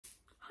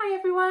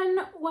everyone,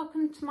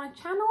 welcome to my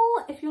channel.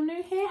 If you're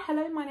new here,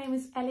 hello, my name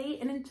is Ellie,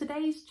 and in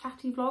today's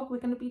chatty vlog we're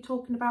going to be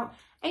talking about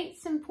 8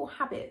 simple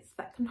habits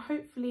that can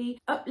hopefully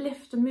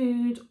uplift a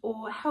mood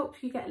or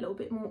help you get a little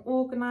bit more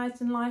organised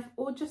in life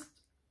or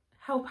just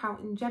help out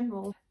in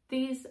general.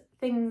 These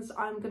things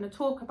I'm going to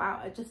talk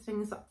about are just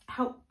things that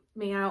help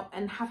me out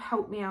and have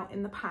helped me out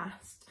in the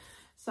past.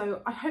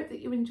 So I hope that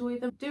you enjoy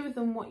them. Do with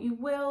them what you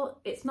will.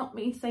 It's not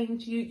me saying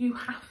to you, you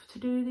have to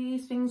do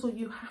these things or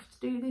you have to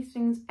do these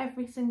things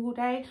every single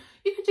day.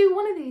 You could do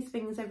one of these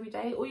things every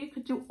day or you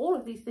could do all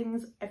of these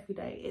things every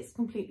day. It's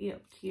completely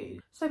up to you.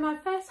 So my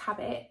first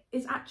habit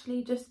is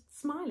actually just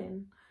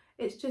smiling.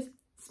 It's just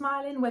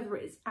smiling, whether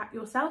it's at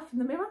yourself in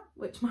the mirror,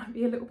 which might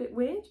be a little bit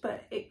weird,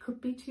 but it could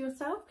be to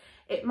yourself.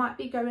 It might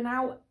be going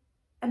out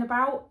and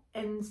about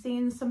and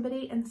seeing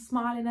somebody and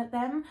smiling at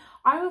them.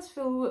 I always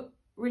feel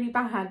really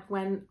bad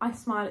when I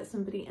smile at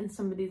somebody and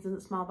somebody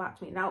doesn't smile back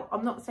to me. Now,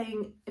 I'm not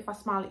saying if I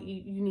smile at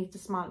you, you need to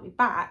smile at me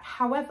back.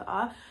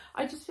 However,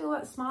 I just feel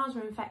that smiles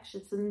are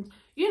infectious and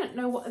you don't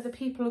know what other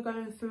people are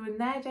going through in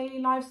their daily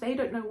lives. They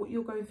don't know what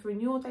you're going through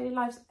in your daily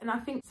lives. And I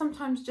think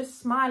sometimes just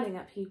smiling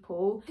at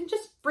people can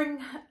just bring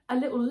a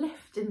little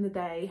lift in the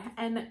day.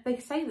 And they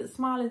say that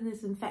smiling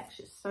is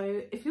infectious.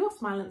 So if you're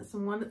smiling at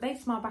someone, they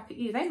smile back at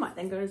you, they might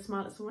then go and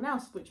smile at someone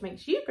else, which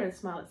makes you go and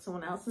smile at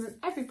someone else. And then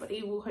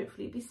everybody will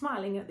hopefully be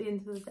smiling at the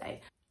end of the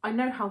day. I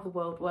know how the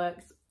world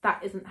works.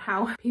 That isn't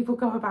how people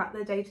go about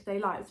their day-to-day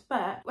lives.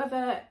 But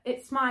whether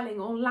it's smiling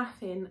or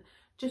laughing,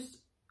 just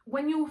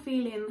when you're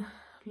feeling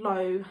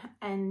low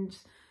and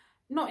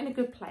not in a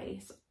good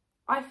place,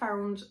 I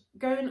found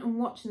going and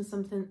watching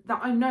something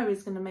that I know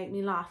is going to make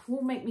me laugh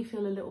will make me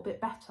feel a little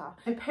bit better.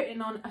 So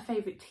putting on a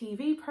favourite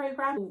TV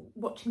programme, or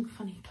watching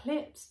funny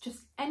clips,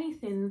 just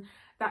anything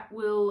that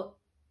will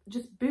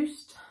just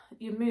boost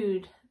your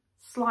mood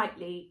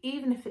slightly,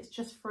 even if it's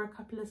just for a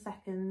couple of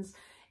seconds.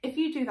 If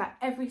you do that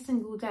every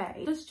single day,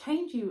 it does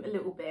change you a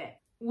little bit,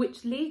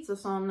 which leads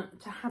us on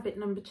to habit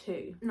number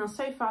 2. Now,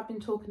 so far I've been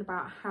talking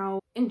about how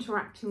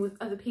interacting with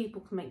other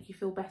people can make you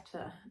feel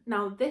better.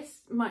 Now,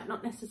 this might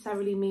not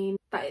necessarily mean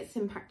that it's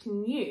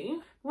impacting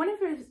you.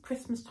 Whenever it's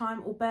Christmas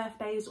time or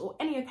birthdays or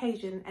any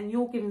occasion and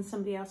you're giving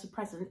somebody else a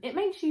present, it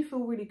makes you feel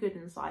really good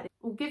inside.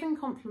 Or giving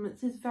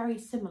compliments is very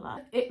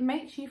similar. It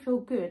makes you feel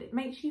good. It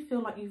makes you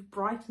feel like you've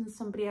brightened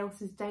somebody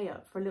else's day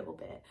up for a little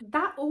bit.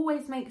 That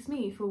always makes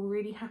me feel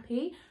really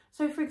happy.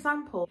 So for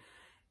example,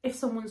 if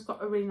someone's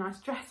got a really nice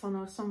dress on,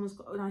 or if someone's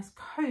got a nice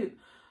coat,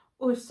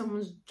 or if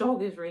someone's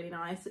dog is really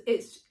nice,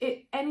 it's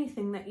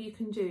anything that you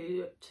can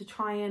do to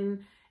try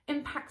and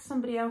impact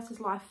somebody else's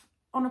life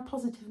on a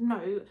positive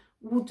note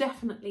will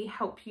definitely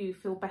help you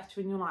feel better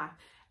in your life.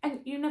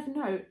 And you never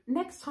know,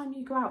 next time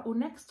you go out or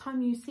next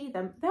time you see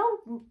them,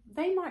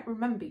 they might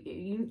remember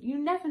you. You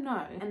never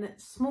know. And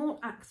that small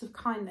acts of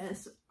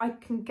kindness, I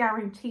can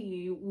guarantee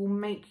you, will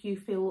make you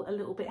feel a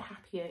little bit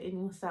happier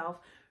in yourself,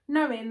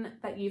 knowing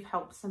that you've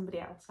helped somebody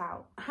else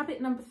out.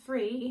 Habit number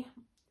 3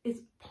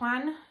 is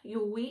plan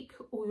your week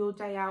or your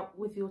day out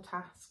with your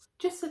tasks,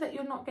 just so that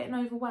you're not getting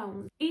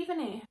overwhelmed. Even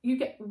if you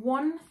get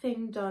one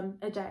thing done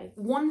a day,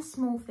 one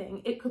small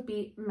thing, it could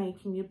be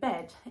making your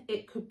bed,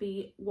 it could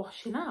be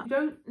washing up. You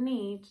don't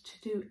need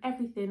to do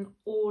everything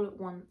all at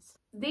once.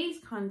 These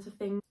kinds of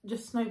things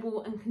just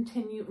snowball and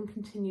continue and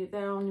continue.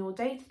 They're on your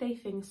day-to-day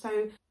things.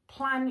 So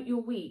plan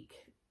your week.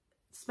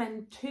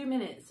 Spend 2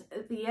 minutes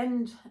at the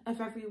end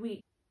of every week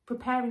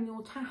preparing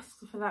your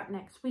tasks for that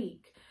next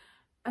week.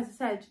 As I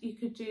said, you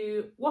could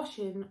do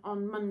washing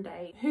on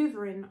Monday,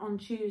 hoovering on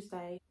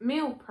Tuesday,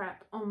 meal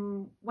prep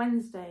on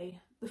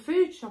Wednesday, the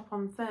food shop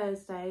on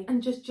Thursday,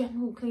 and just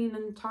general clean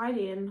and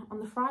tidying on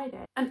the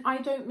Friday. And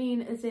I don't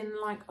mean as in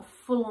like a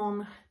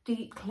full-on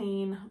deep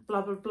clean,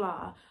 blah, blah,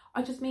 blah.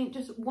 I just mean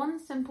just one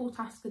simple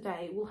task a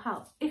day will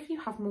help. If you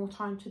have more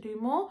time to do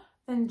more,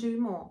 then do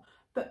more.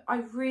 But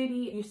I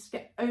really used to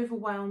get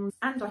overwhelmed,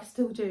 and I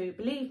still do,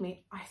 believe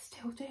me, I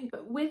still do.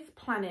 But with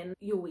planning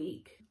your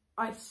week,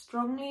 I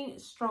strongly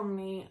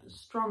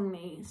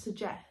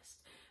suggest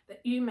that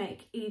you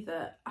make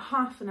either a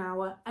half an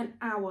hour, an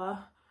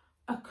hour,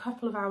 a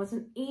couple of hours,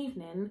 an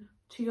evening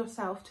to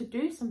yourself to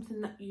do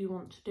something that you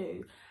want to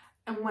do.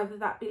 And whether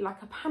that be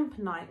like a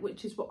pamper night,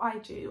 which is what I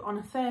do. On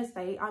a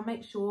Thursday, I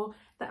make sure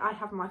that I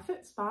have my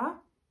foot spa,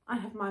 I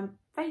have my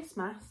face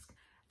mask,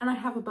 and I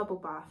have a bubble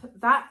bath.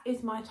 That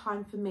is my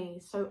time for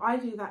me. So I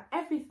do that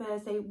every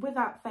Thursday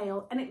without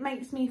fail, and it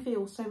makes me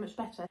feel so much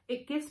better.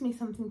 It gives me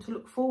something to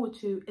look forward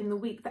to in the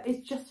week that is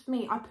just for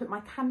me. I put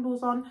my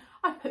candles on,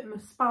 I put my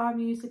spa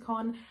music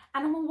on,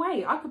 and I'm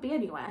away. I could be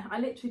anywhere. I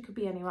literally could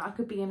be anywhere. I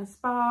could be in a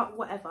spa,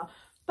 whatever.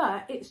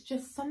 But it's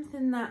just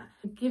something that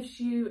gives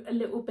you a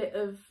little bit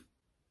of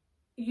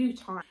you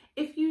time.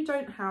 If you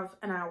don't have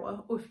an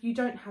hour, or if you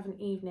don't have an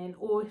evening,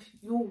 or if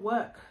your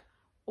work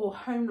or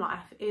home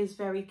life is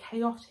very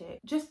chaotic,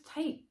 just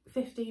take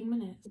 15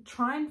 minutes.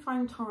 Try and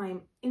find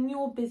time in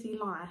your busy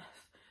life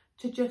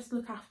to just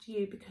look after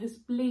you, because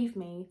believe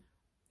me,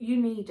 you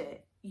need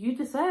it. You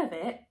deserve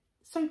it,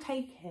 so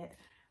take it.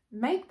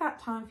 Make that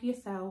time for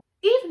yourself.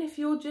 Even if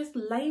you're just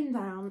laying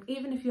down,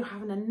 even if you're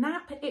having a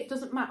nap, it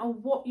doesn't matter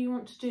what you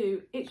want to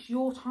do. It's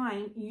your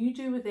time. You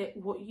do with it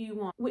what you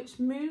want. Which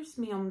moves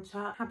me on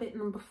to habit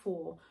number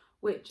 4,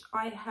 which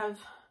I have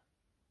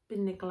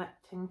been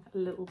neglecting a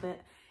little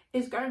bit,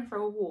 is going for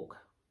a walk.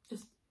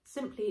 Just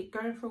simply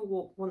going for a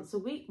walk once a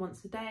week,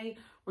 once a day,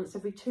 once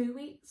every 2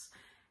 weeks.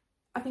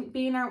 I think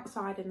being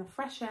outside in the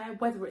fresh air,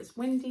 whether it's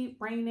windy,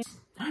 raining,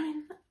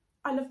 snowing,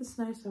 I love the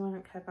snow, so I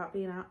don't care about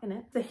being out in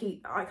it. The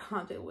heat I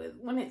can't deal with.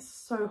 When it's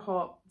so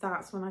hot,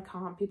 that's when I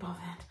can't be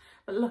bothered.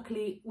 But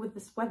luckily, with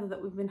this weather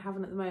that we've been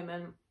having at the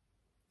moment,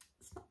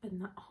 it's not been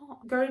that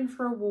hot. Going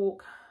for a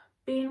walk,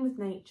 being with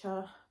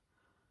nature,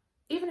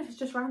 even if it's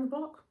just around the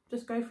block,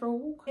 just go for a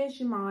walk. Clears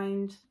your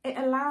mind. It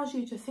allows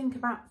you to think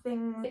about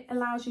things. It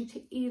allows you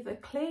to either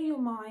clear your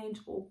mind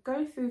or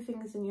go through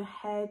things in your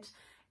head.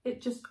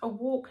 A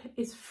walk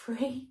is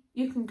free.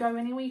 You can go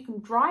anywhere. You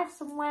can drive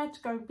somewhere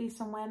to go be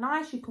somewhere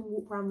nice. You can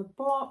walk around the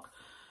block.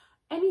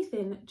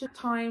 Anything. Just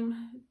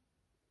time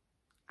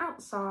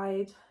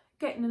outside,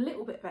 getting a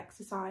little bit of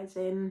exercise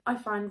in, I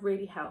find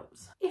really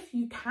helps. If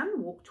you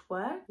can walk to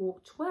work,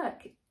 walk to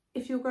work.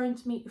 If you're going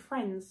to meet your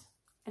friends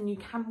and you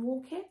can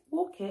walk it,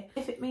 walk it.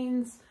 If it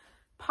means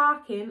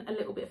parking a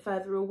little bit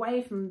further away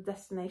from the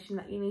destination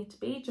that you need to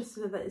be, just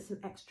so that it's an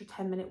extra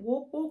 10-minute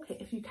walk, walk it.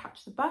 If you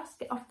catch the bus,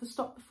 get off the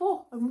stop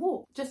before and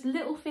walk. Just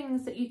little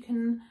things that you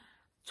can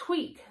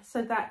tweak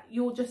so that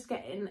you're just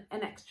getting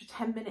an extra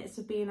 10 minutes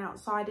of being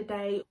outside a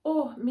day,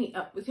 or meet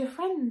up with your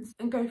friends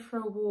and go for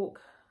a walk.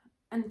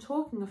 And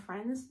talking of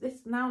friends,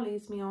 this now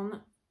leads me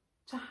on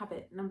to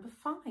habit number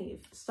 5,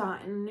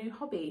 starting a new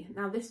hobby.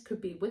 Now this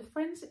could be with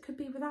friends, it could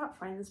be without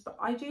friends, but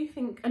I do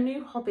think a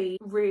new hobby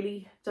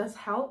really does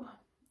help.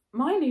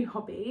 My new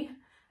hobby,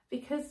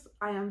 because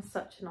I am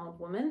such an old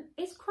woman,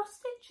 is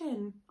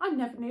cross-stitching. I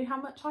never knew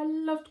how much I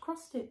loved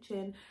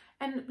cross-stitching,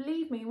 and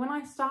believe me, when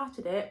I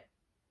started it,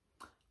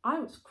 I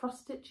was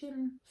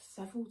cross-stitching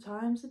several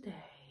times a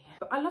day.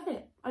 But I love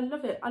it. I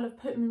love it. I love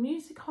putting the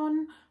music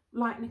on,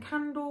 lighting a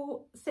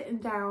candle, sitting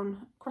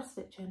down,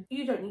 cross-stitching.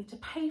 You don't need to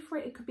pay for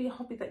it. It could be a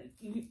hobby that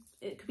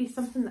it could be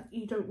something that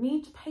you don't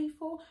need to pay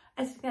for.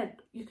 As again,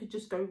 you could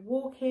just go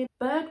walking,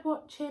 bird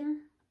watching,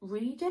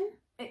 reading.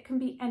 It can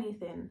be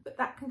anything, but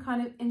that can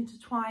kind of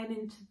intertwine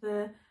into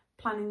the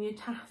planning your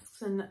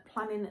tasks and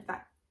planning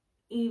that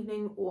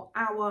evening or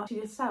hour to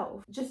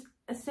yourself. Just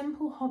a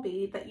simple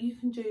hobby that you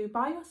can do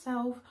by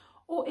yourself,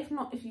 or if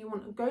not, if you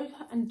want to go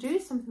and do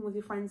something with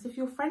your friends, if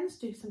your friends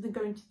do something,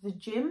 going to the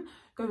gym,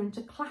 going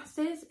to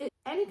classes,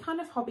 any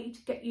kind of hobby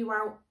to get you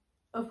out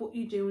of what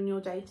you do in your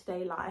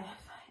day-to-day life.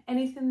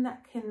 Anything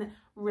that can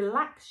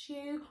relax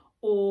you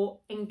or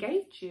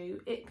engage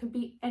you, it could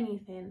be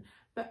anything.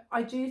 But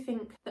I do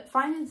think that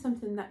finding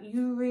something that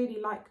you really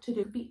like to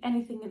do, could be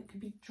anything. It could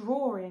be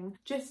drawing,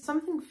 just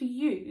something for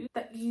you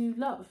that you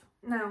love.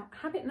 Now,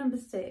 habit number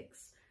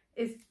 6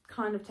 is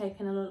kind of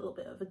taking a little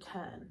bit of a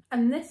turn.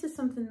 And this is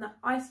something that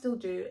I still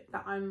do,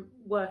 that I'm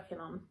working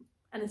on.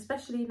 And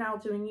especially now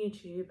doing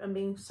YouTube and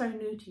being so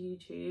new to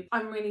YouTube,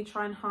 I'm really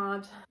trying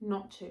hard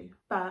not to.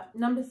 But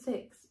number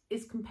 6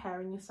 is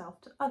comparing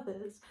yourself to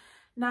others.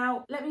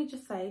 Now, let me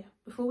just say,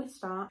 before we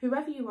start,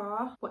 whoever you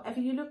are, whatever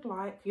you look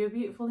like, you're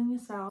beautiful in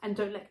yourself, and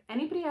don't let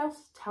anybody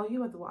else tell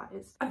you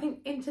otherwise. I think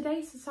in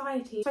today's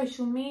society,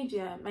 social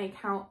media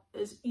make out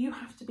as you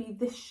have to be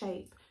this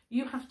shape,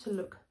 you have to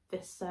look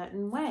this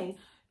certain way,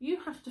 you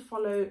have to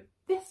follow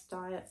this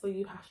diet, or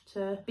you have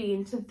to be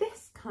into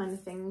this kind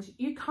of things.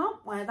 You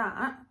can't wear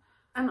that.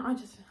 And I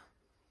just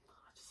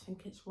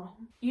think it's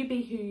wrong. You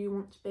be who you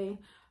want to be.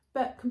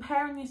 But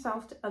comparing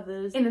yourself to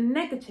others in a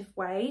negative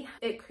way,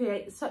 it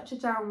creates such a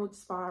downward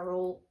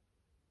spiral,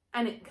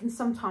 and it can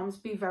sometimes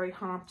be very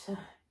hard to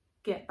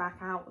get back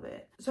out of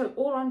it. So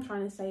all I'm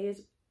trying to say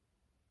is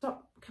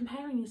stop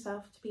comparing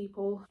yourself to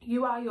people.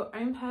 You are your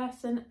own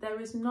person.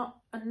 There is not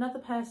another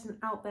person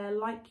out there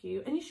like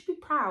you, and you should be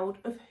proud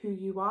of who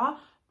you are,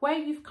 where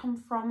you've come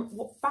from,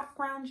 what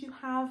background you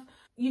have.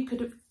 You could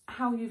have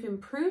how you've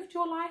improved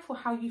your life, or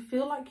how you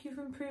feel like you've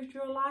improved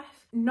your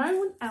life. No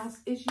one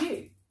else is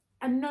you.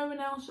 And no one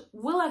else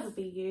will ever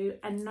be you,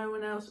 and no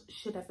one else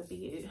should ever be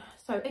you.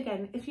 So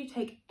again, if you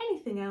take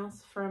anything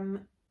else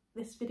from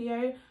this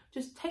video,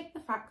 just take the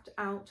fact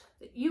out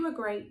that you are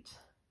great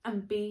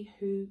and be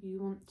who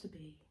you want to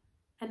be.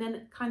 And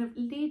then kind of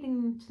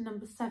leading to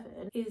number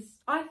 7 is,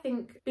 I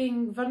think,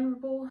 being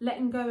vulnerable,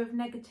 letting go of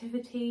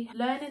negativity,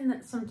 learning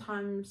that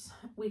sometimes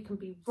we can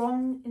be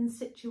wrong in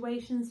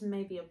situations and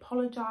maybe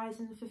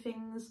apologising for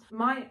things.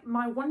 My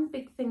one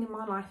big thing in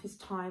my life is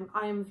time.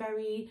 I am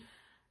very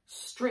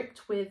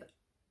strict with,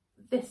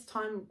 this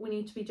time we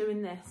need to be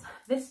doing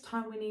this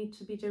time we need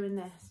to be doing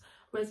this,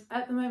 whereas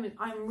at the moment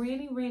I'm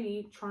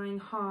really trying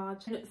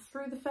hard. And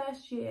through the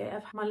first year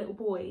of my little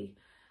boy,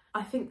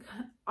 I think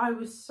I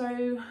was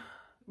so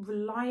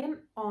reliant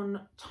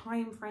on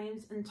time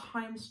frames and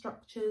time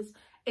structures.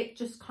 It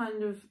just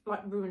kind of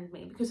like ruined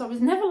me, because I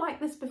was never like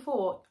this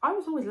before. I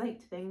was always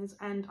late to things,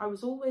 and I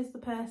was always the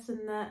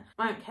person that,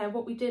 I don't care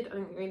what we did, I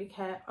don't really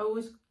care. I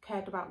always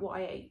cared about what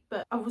I ate,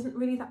 but I wasn't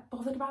really that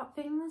bothered about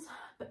things.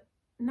 But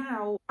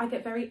now I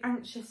get very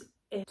anxious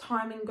if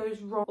timing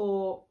goes wrong,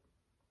 or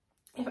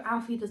if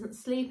Alfie doesn't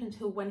sleep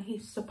until when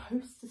he's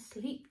supposed to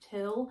sleep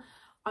till.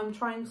 I'm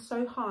trying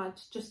so hard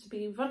just to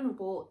be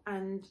vulnerable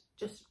and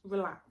just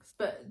relax,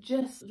 but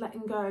just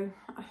letting go.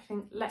 I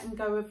think letting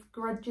go of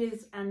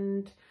grudges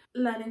and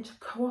learning to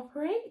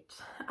cooperate,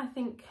 I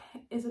think,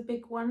 is a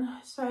big one.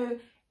 So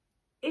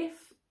if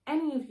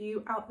any of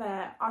you out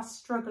there are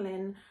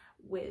struggling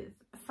with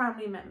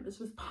family members,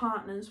 with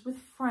partners, with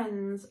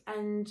friends,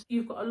 and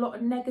you've got a lot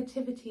of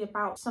negativity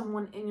about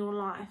someone in your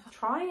life,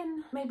 try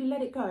and maybe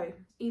let it go.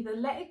 Either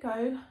let it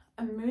go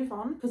and move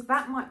on, because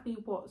that might be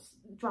what's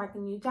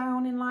dragging you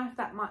down in life,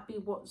 that might be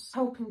what's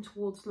helping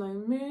towards low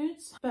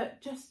moods, but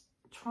just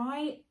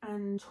try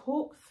and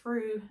talk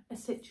through a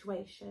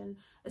situation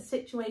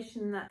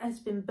that has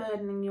been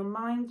burdening your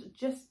mind.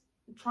 Just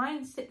try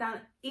and sit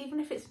down, even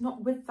if it's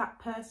not with that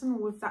person or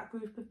with that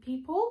group of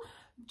people,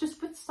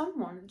 just with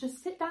someone.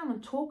 Just sit down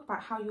and talk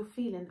about how you're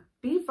feeling.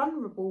 Be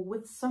vulnerable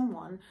with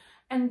someone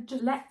and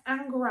just let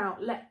anger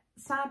out, let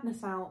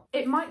sadness out.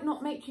 It might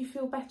not make you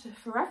feel better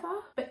forever,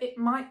 but it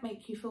might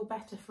make you feel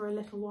better for a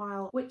little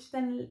while, which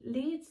then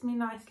leads me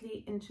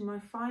nicely into my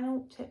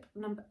final tip,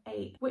 number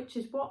 8, which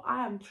is what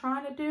I am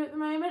trying to do at the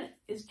moment,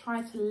 is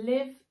try to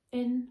live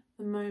in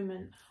the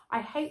moment.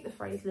 I hate the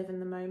phrase live in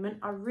the moment,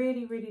 I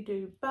really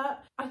do,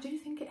 but I do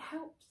think it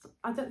helps.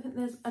 I don't think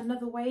there's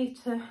another way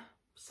to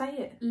say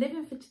it.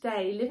 Living for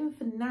today, living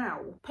for now.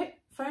 Put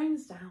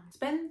phones down,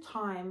 spend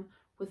time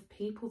with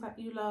people that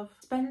you love,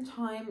 spend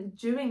time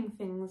doing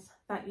things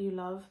that you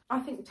love. I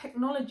think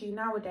technology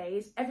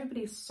nowadays,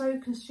 everybody's so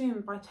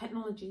consumed by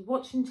technology,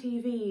 watching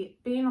TV,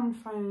 being on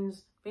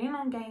phones, being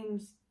on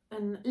games,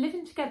 and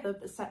living together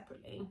but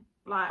separately.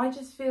 Like, I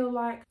just feel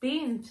like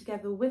being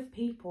together with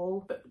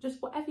people, but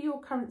just whatever your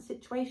current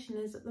situation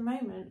is at the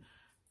moment,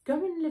 go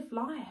and live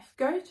life.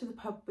 Go to the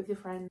pub with your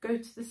friends, go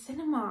to the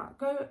cinema,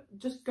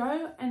 just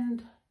go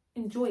and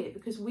enjoy it,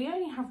 because we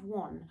only have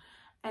one.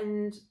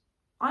 And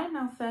I'm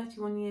now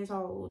 31 years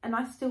old and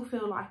I still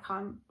feel like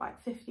I'm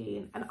like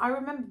 15. And I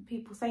remember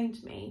people saying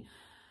to me,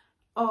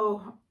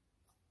 oh,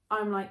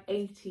 I'm like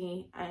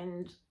 80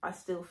 and I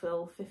still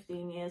feel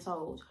 15 years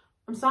old.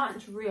 I'm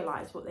starting to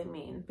realise what they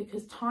mean,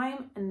 because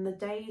time and the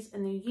days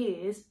and the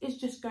years is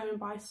just going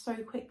by so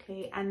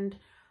quickly, and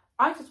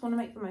I just want to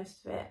make the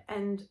most of it.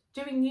 And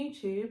doing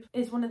YouTube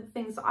is one of the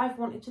things that I've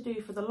wanted to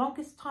do for the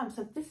longest time.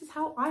 So this is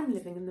how I'm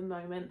living in the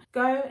moment.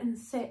 Go and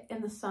sit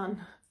in the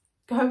sun,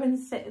 go and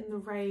sit in the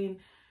rain,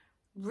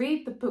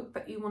 read the book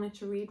that you wanted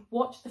to read,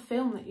 watch the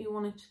film that you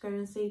wanted to go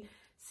and see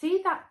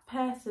that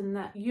person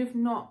that you've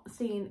not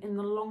seen in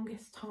the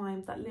longest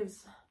time that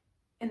lives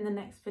in the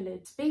next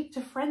village. Speak to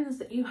friends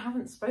that you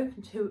haven't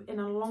spoken to in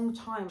a long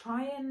time.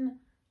 Try and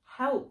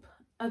help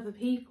other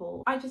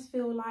people. I just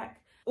feel like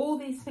all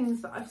these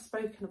things that I've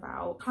spoken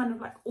about kind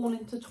of like all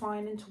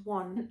intertwine into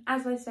one. And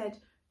as I said,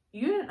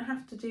 you don't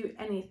have to do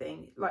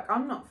anything. Like,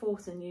 I'm not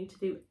forcing you to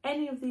do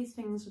any of these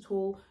things at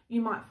all.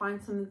 You might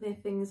find some of the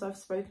things I've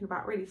spoken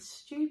about really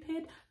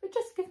stupid, but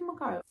just give them a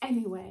go.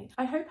 Anyway,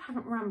 I hope I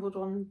haven't rambled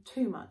on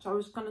too much. I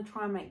was going to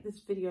try and make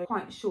this video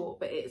quite short,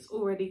 but it's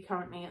already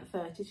currently at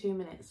 32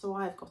 minutes, so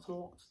I've got a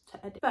lot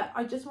to edit. But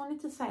I just wanted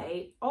to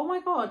say, oh my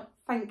god,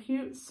 thank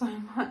you so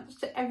much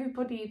to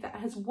everybody that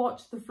has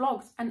watched the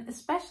vlogs, and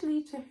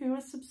especially to who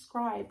has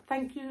subscribed.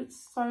 Thank you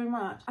so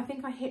much. I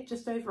think I hit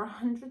just over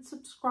 100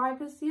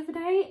 subscribers the other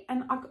day,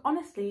 and I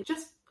honestly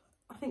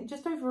I think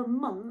just over a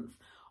month,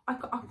 I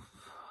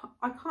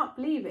can't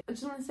believe it. I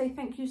just want to say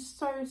thank you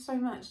so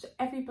much to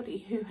everybody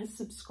who has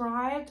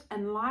subscribed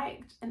and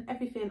liked and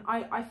everything.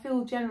 I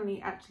feel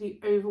generally actually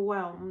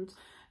overwhelmed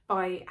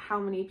by how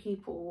many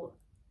people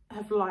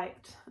have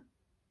liked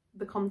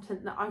the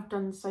content that I've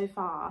done so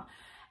far,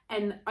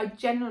 and I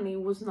genuinely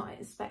was not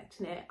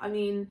expecting it. I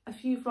mean, a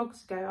few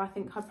vlogs ago, I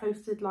think I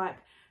posted like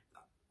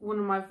one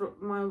of my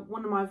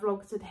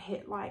vlogs had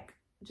hit like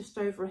just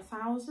over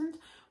 1,000.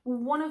 Well,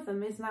 one of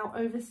them is now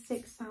over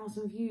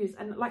 6,000 views,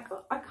 and like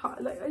I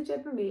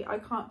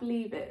can't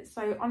believe it.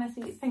 So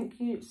honestly, thank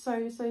you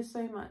so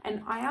much.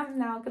 And I am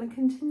now going to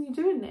continue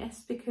doing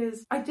this,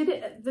 because I did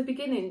it at the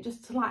beginning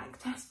just to like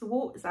test the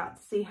waters out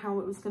to see how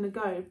it was going to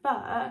go,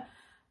 but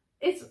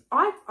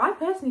I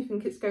personally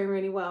think it's going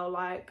really well.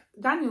 Like,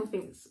 Daniel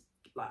thinks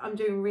like I'm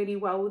doing really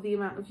well with the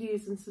amount of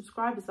views and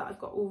subscribers that I've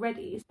got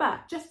already.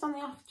 But just on the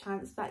off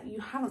chance that you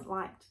haven't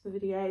liked the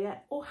video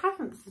yet or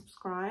haven't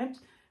subscribed,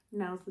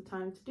 now's the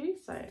time to do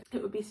so.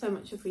 It would be so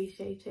much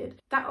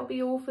appreciated. That'll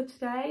be all for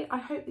today. I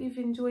hope you've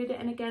enjoyed it,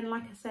 and again,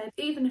 like I said,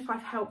 even if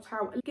I've helped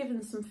out and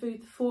given some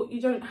food for thought,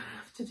 you don't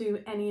have to do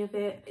any of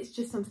it. It's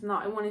just something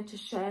that I wanted to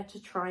share to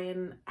try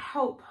and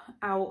help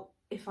out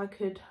if I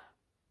could,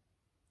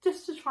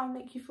 just to try and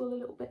make you feel a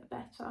little bit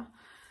better.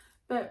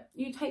 But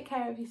you take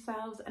care of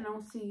yourselves, and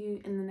I'll see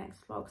you in the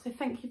next vlog. So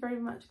thank you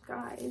very much,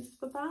 guys.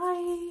 Bye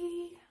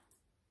bye.